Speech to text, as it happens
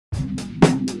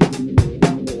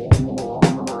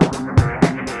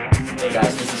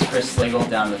Chris Slagle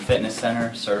down at the Fitness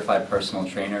Center, certified personal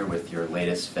trainer with your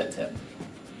latest fit tip.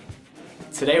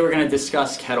 Today we're going to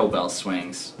discuss kettlebell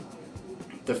swings.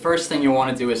 The first thing you'll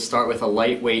want to do is start with a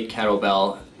lightweight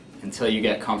kettlebell until you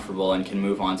get comfortable and can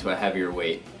move on to a heavier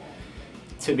weight.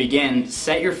 To begin,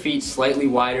 set your feet slightly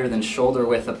wider than shoulder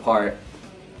width apart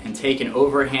and take an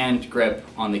overhand grip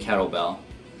on the kettlebell.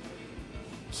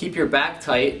 Keep your back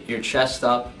tight, your chest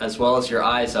up, as well as your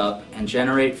eyes up, and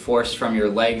generate force from your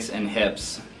legs and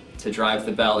hips to drive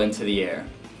the bell into the air.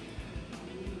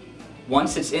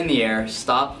 Once it's in the air,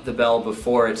 stop the bell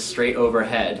before it's straight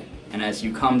overhead, and as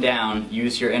you come down,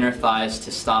 use your inner thighs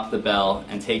to stop the bell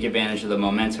and take advantage of the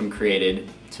momentum created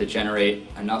to generate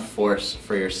enough force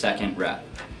for your second rep.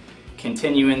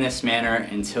 Continue in this manner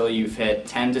until you've hit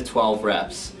 10 to 12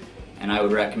 reps, and I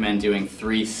would recommend doing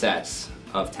 3 sets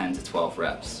of 10 to 12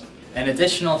 reps. An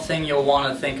additional thing you'll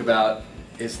want to think about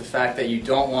is the fact that you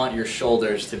don't want your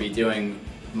shoulders to be doing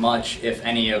much, if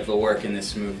any, of the work in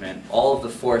this movement. All of the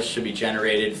force should be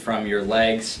generated from your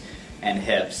legs and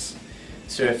hips.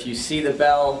 So if you see the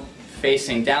bell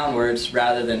facing downwards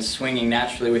rather than swinging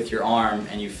naturally with your arm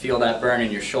and you feel that burn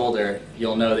in your shoulder,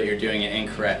 you'll know that you're doing it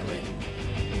incorrectly.